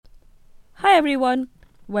Hi everyone,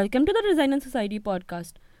 welcome to the Design and Society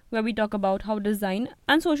podcast, where we talk about how design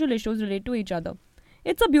and social issues relate to each other.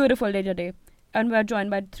 It's a beautiful day today, and we're joined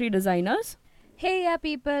by three designers Hey, yeah,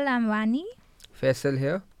 people, I'm Vani. Faisal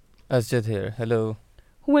here. Asjad here. Hello.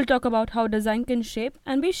 who will talk about how design can shape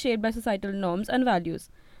and be shaped by societal norms and values,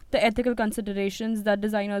 the ethical considerations that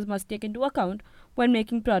designers must take into account when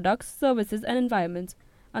making products, services, and environments,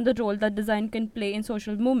 and the role that design can play in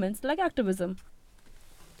social movements like activism.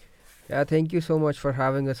 Yeah, thank you so much for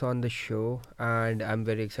having us on the show, and I'm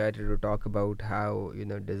very excited to talk about how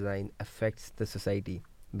design affects the society.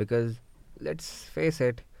 Because let's face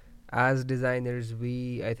it, as designers,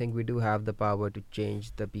 I think we do have the power to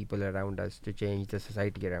change the people around us, to change the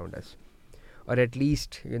society around us, or at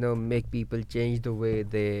least make people change the way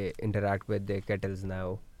they interact with their kettles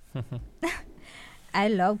now. I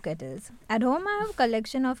love kettles. At home, I have a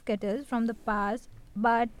collection of kettles from the past,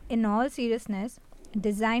 but in all seriousness,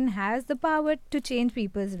 design has the power to change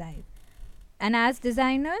people's lives. And as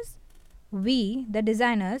designers, we, the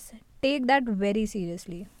designers, take that very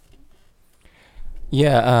seriously.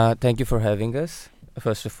 Thank you for having us,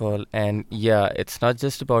 first of all. And yeah, it's not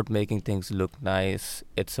just about making things look nice,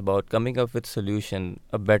 it's about coming up with solution,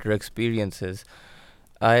 better experiences.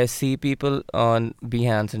 I see people on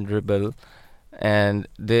Behance and Dribble, and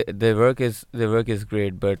their work is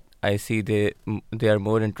great, but I see they are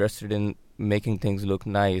more interested in making things look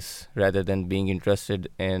nice rather than being interested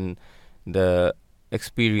in the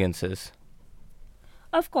experiences.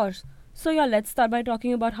 Of course. So, yeah, let's start by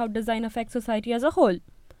talking about how design affects society as a whole.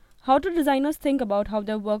 How do designers think about how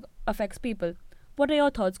their work affects people? What are your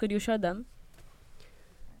thoughts? Could you share them?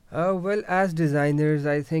 Well, as designers,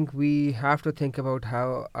 I think we have to think about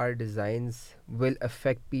how our designs will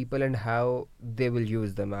affect people and how they will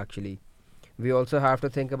use them actually. We also have to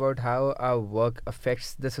think about how our work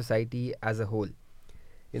affects the society as a whole.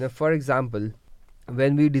 For example,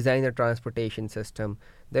 when we design a transportation system,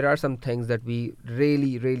 there are some things that we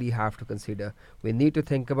really, really have to consider. We need to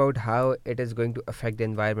think about how it is going to affect the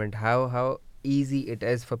environment, how easy it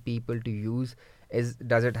is for people to use.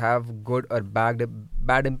 Does it have good or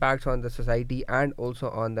bad impacts on the society and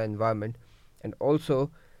also on the environment, and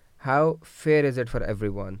also how fair is it for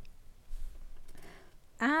everyone?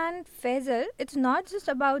 And Faisal, it's not just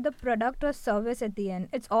about the product or service at the end,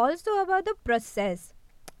 it's also about the process.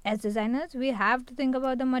 As designers, we have to think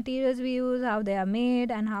about the materials we use, how they are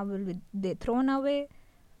made, and how will they thrown away.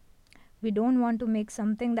 We don't want to make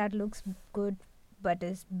something that looks good but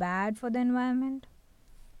is bad for the environment.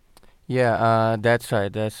 That's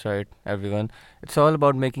right, everyone. It's all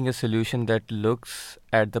about making a solution that looks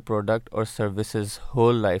at the product or service's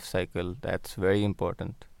whole life cycle. That's very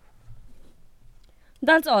important.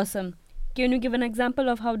 That's awesome. Can you give an example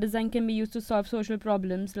of how design can be used to solve social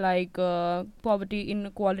problems like poverty,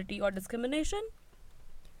 inequality, or discrimination?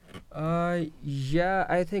 Yeah,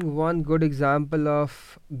 I think one good example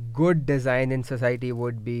of good design in society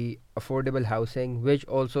would be affordable housing, which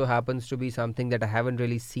also happens to be something that I haven't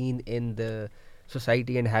really seen in the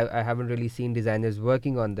society, and I haven't really seen designers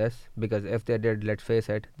working on this, because if they did, let's face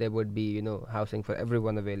it, there would be housing for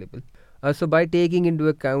everyone available. So by taking into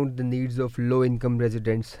account the needs of low income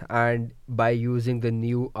residents, and by using the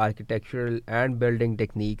new architectural and building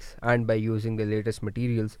techniques, and by using the latest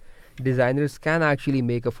materials, designers can actually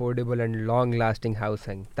make affordable and long lasting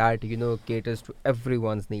housing that caters to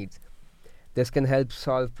everyone's needs. This can help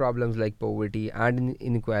solve problems like poverty and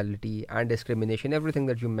inequality and discrimination, everything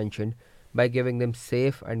that you mentioned, by giving them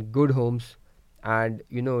safe and good homes, and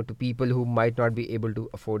to people who might not be able to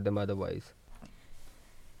afford them otherwise.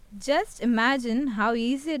 Just imagine how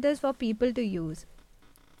easy it is for people to use.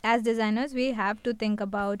 As designers, we have to think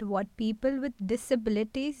about what people with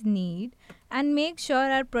disabilities need and make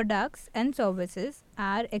sure our products and services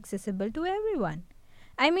are accessible to everyone.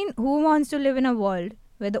 I mean, who wants to live in a world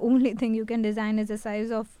where the only thing you can design is the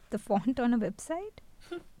size of the font on a website?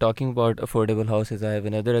 Talking about affordable houses, I have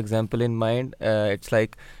another example in mind. It's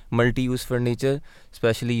like multi use furniture,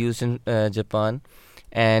 especially used in Japan.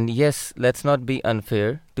 And yes, let's not be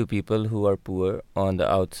unfair to people who are poor on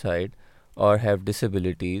the outside or have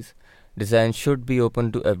disabilities. Design should be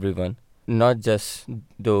open to everyone, not just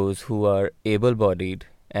those who are able bodied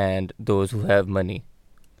and those who have money.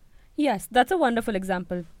 Yes, that's a wonderful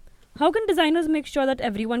example. How can designers make sure that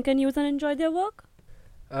everyone can use and enjoy their work?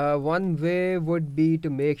 One way would be to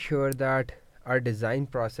make sure that our design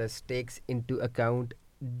process takes into account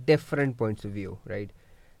different points of view, right?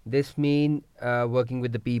 This mean working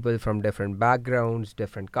with the people from different backgrounds,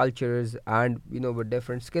 different cultures, and with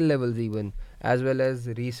different skill levels even, as well as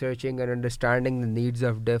researching and understanding the needs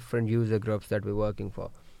of different user groups that we're working for.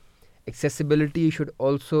 Accessibility should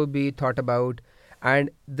also be thought about, and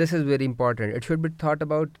this is very important. It should be thought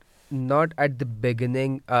about not at the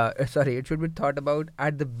beginning. Sorry, it should be thought about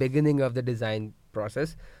at the beginning of the design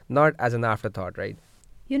process, not as an afterthought, right?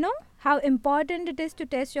 You know how important it is to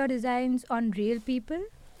test your designs on real people?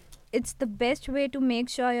 It's the best way to make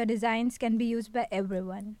sure your designs can be used by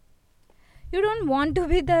everyone. You don't want to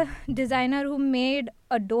be the designer who made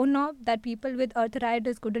a doorknob that people with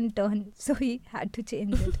arthritis couldn't turn, so he had to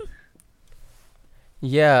change it.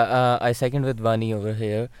 Yeah, I second with Vani over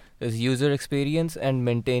here. Is user experience and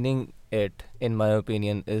maintaining it, in my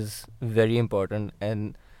opinion, is very important,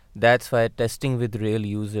 and that's why testing with real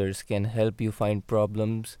users can help you find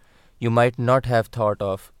problems you might not have thought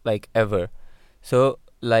of, like ever. So,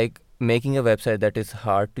 like making a website that is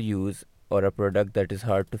hard to use or a product that is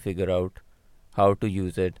hard to figure out how to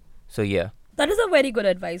use it. So, yeah. That is a very good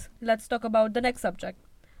advice. Let's talk about the next subject,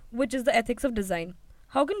 which is the ethics of design.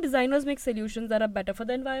 How can designers make solutions that are better for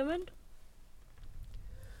the environment?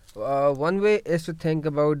 One way is to think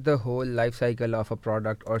about the whole life cycle of a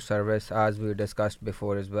product or service, as we discussed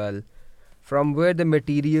before as well, from where the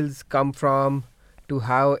materials come from to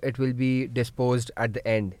how it will be disposed at the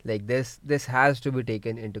end. Like this has to be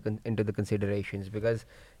taken into the considerations, because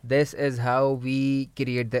this is how we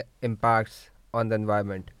create the impacts on the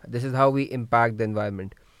environment. This is how we impact the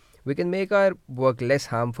environment. We can make our work less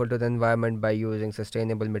harmful to the environment by using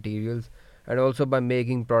sustainable materials, and also by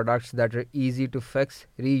making products that are easy to fix,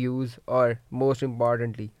 reuse, or most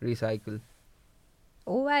importantly, recycle.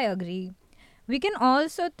 Oh, I agree. We can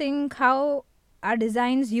also think how our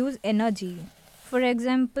designs use energy. For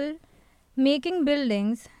example, making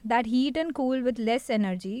buildings that heat and cool with less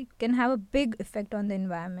energy can have a big effect on the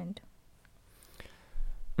environment.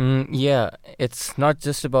 Yeah, it's not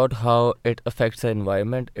just about how it affects the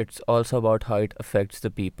environment, it's also about how it affects the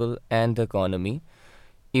people and the economy.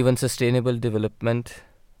 Even sustainable development,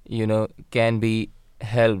 can be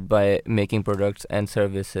helped by making products and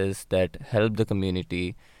services that help the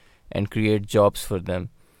community and create jobs for them.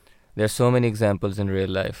 There are so many examples in real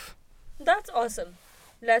life. That's awesome.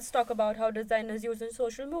 Let's talk about how designers use in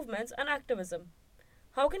social movements and activism.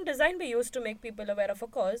 How can design be used to make people aware of a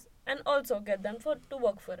cause and also get them to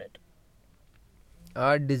work for it?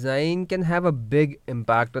 Our design can have a big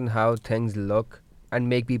impact on how things look and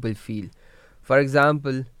make people feel. For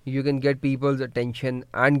example, you can get people's attention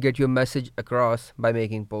and get your message across by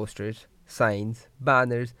making posters, signs,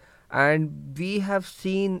 banners, and we have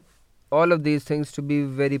seen all of these things to be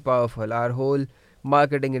very powerful. Our whole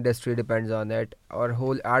marketing industry depends on it, our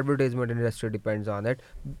whole advertisement industry depends on it.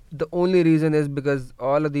 The only reason is because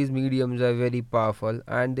all of these mediums are very powerful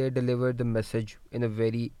and they deliver the message in a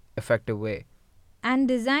very effective way. And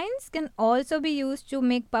designs can also be used to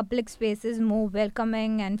make public spaces more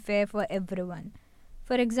welcoming and fair for everyone.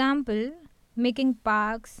 For example, making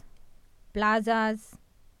parks, plazas,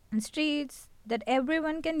 and streets that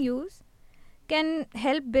everyone can use can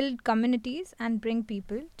help build communities and bring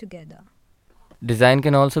people together. Design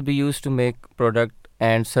can also be used to make product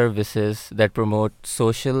and services that promote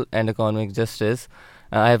social and economic justice.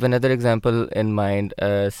 I have another example in mind.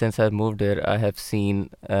 Since I've moved here, I have seen,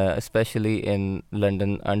 especially in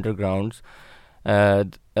London undergrounds,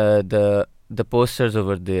 the posters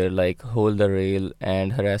over there, like hold the rail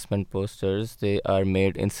and harassment posters. They are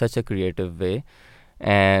made in such a creative way,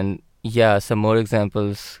 and yeah, some more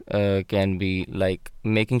examples can be like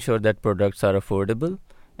making sure that products are affordable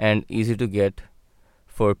and easy to get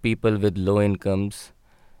for people with low incomes,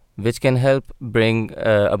 which can help bring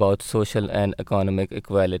about social and economic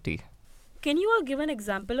equality. Can you all give an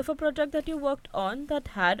example of a project that you worked on that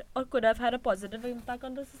had or could have had a positive impact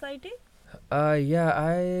on the society? Yeah,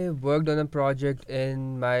 I worked on a project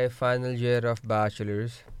in my final year of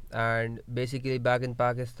bachelor's, and basically back in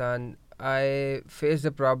Pakistan, I faced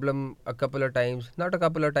a problem a couple of times, not a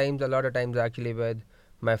couple of times, a lot of times actually, with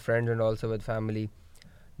my friends and also with family.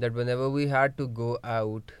 That whenever we had to go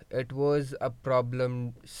out, it was a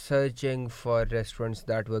problem searching for restaurants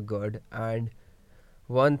that were good. And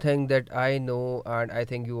one thing that I know, and I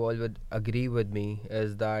think you all would agree with me,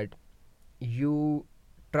 is that you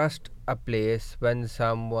trust a place when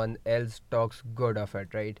someone else talks good of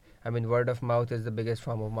it, right? I mean, word of mouth is the biggest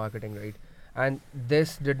form of marketing, right? And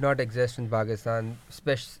this did not exist in Pakistan,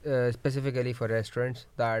 specifically for restaurants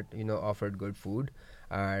that offered good food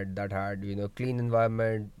and that had clean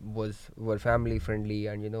environment, were family friendly,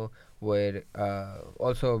 and were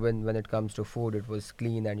also, when it comes to food, it was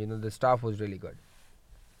clean, and the staff was really good.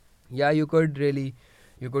 Yeah, you could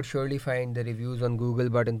surely find the reviews on Google,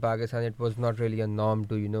 but in Pakistan it was not really a norm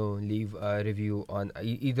to leave a review on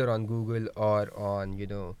either on Google or on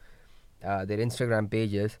their Instagram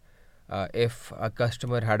pages. if a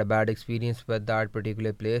customer had a bad experience with that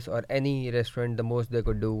particular place or any restaurant, the most they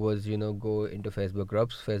could do was, go into Facebook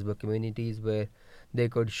groups, Facebook communities, where they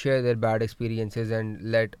could share their bad experiences and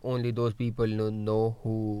let only those people know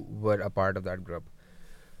who were a part of that group.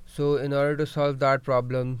 So, in order to solve that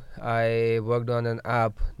problem, I worked on an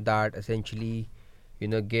app that essentially,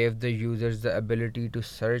 gave the users the ability to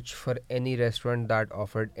search for any restaurant that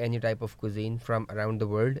offered any type of cuisine from around the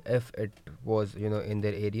world if it was, in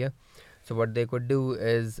their area. So, what they could do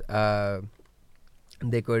is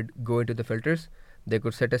they could go into the filters. They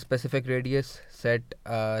could set a specific radius, set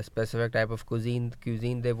a specific type of cuisine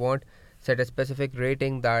they want, set a specific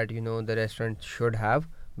rating that the restaurant should have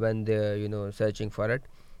when they're searching for it.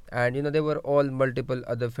 And there were all multiple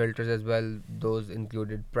other filters as well. Those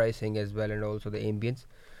included pricing as well and also the ambience.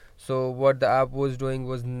 So what the app was doing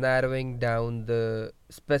was narrowing down the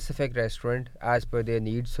specific restaurant as per their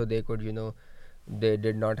needs, so they could they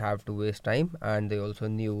did not have to waste time, and they also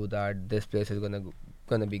knew that this place is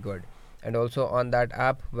gonna be good. And also on that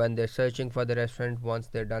app, when they're searching for the restaurant, once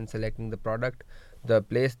they're done selecting the product, the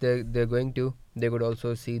place they're going to, they could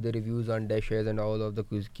also see the reviews on dishes and all of the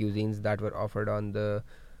cuisines that were offered on the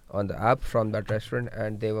app from that restaurant,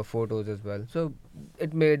 and there were photos as well. So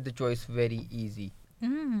it made the choice very easy.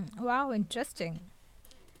 Wow, interesting.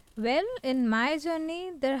 Well, in my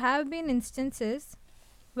journey, there have been instances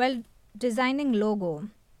while designing logo.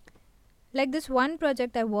 Like this one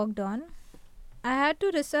project I worked on, I had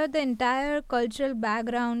to research the entire cultural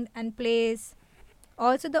background and place,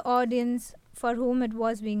 also the audience for whom it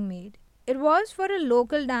was being made. It was for a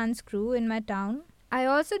local dance crew in my town. I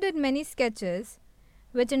also did many sketches,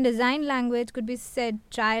 which in design language could be said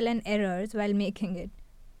trial and errors while making it.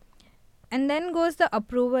 And then goes the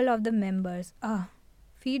approval of the members.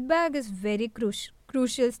 Feedback is very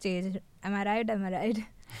crucial stage. Am I right? Am I right?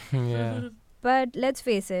 Yeah. But let's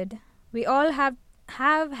face it, we all have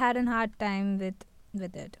had a hard time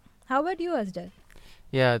with it. How about you, Asdar?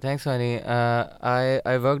 Yeah, thanks, Honey.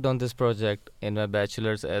 I worked on this project in my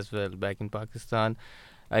bachelor's as well back in Pakistan.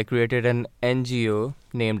 I created an NGO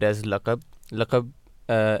named as Lakab. Lakab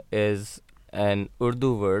is an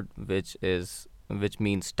Urdu word which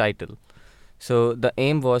means title. So the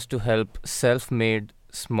aim was to help self-made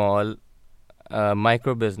small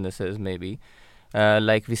micro businesses, maybe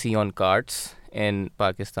like we see on carts in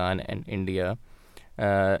Pakistan and India,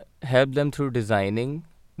 help them through designing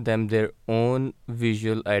them their own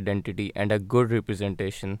visual identity and a good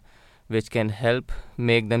representation, which can help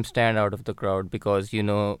make them stand out of the crowd, because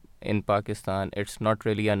in Pakistan it's not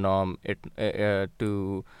really a norm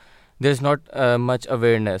to there's not much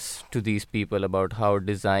awareness to these people about how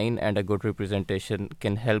design and a good representation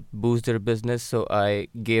can help boost their business. So I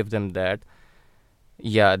gave them that.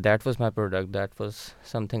 Yeah, that was my product. That was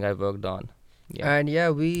something I worked on. Yeah. And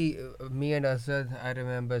me and Asad, I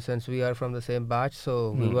remember, since we are from the same batch,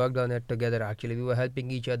 so we worked on it together. Actually, we were helping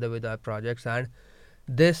each other with our projects, and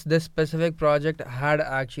this specific project had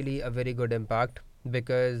actually a very good impact,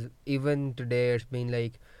 because even today it's been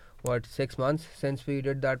like 6 months since we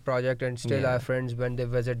did that project, and still our friends, when they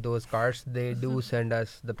visit those cars, they do send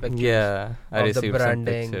us the pictures Yeah, I of the received some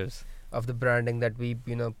branding pictures. of the branding that we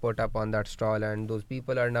put up on that stall, and those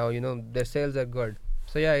people are now their sales are good.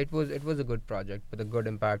 So yeah, it was a good project with a good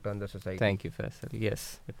impact on the society. Thank you, Faisal.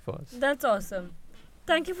 Yes, it was. That's awesome.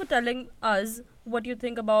 Thank you for telling us what you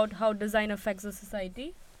think about how design affects the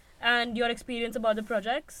society and your experience about the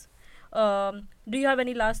projects. Do you have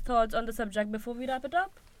any last thoughts on the subject before we wrap it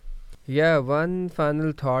up? Yeah, one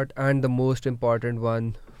final thought, and the most important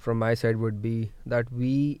one from my side, would be that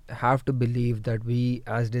we have to believe that we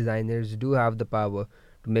as designers do have the power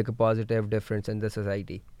to make a positive difference in the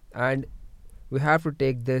society. And we have to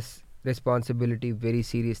take this responsibility very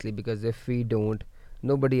seriously, because if we don't,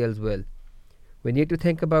 nobody else will. We need to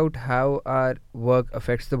think about how our work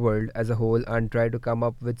affects the world as a whole and try to come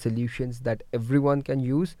up with solutions that everyone can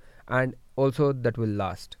use and also that will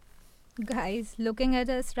last. Guys, looking at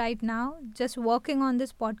us right now, just working on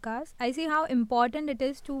this podcast, I see how important it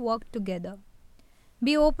is to work together.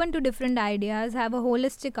 Be open to different ideas, have a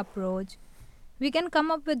holistic approach. We can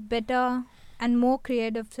come up with better and more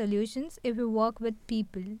creative solutions if we work with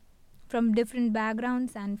people from different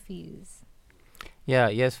backgrounds and fields. Yeah,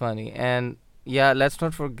 yes, Fani. And yeah, let's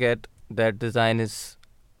not forget that design is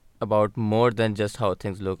about more than just how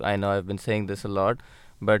things look. I know I've been saying this a lot,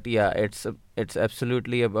 but yeah, it's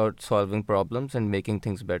absolutely about solving problems and making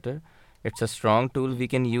things better. It's a strong tool we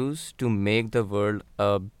can use to make the world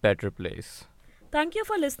a better place. Thank you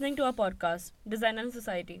for listening to our podcast, Design and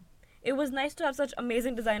Society. It was nice to have such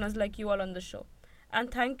amazing designers like you all on the show.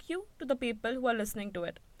 And thank you to the people who are listening to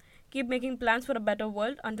it. Keep making plans for a better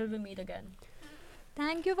world until we meet again.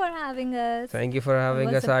 Thank you for having us. Thank you for having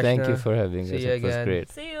was us, a- Ashna. Thank you for having See us. you It was again. great.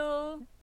 See you.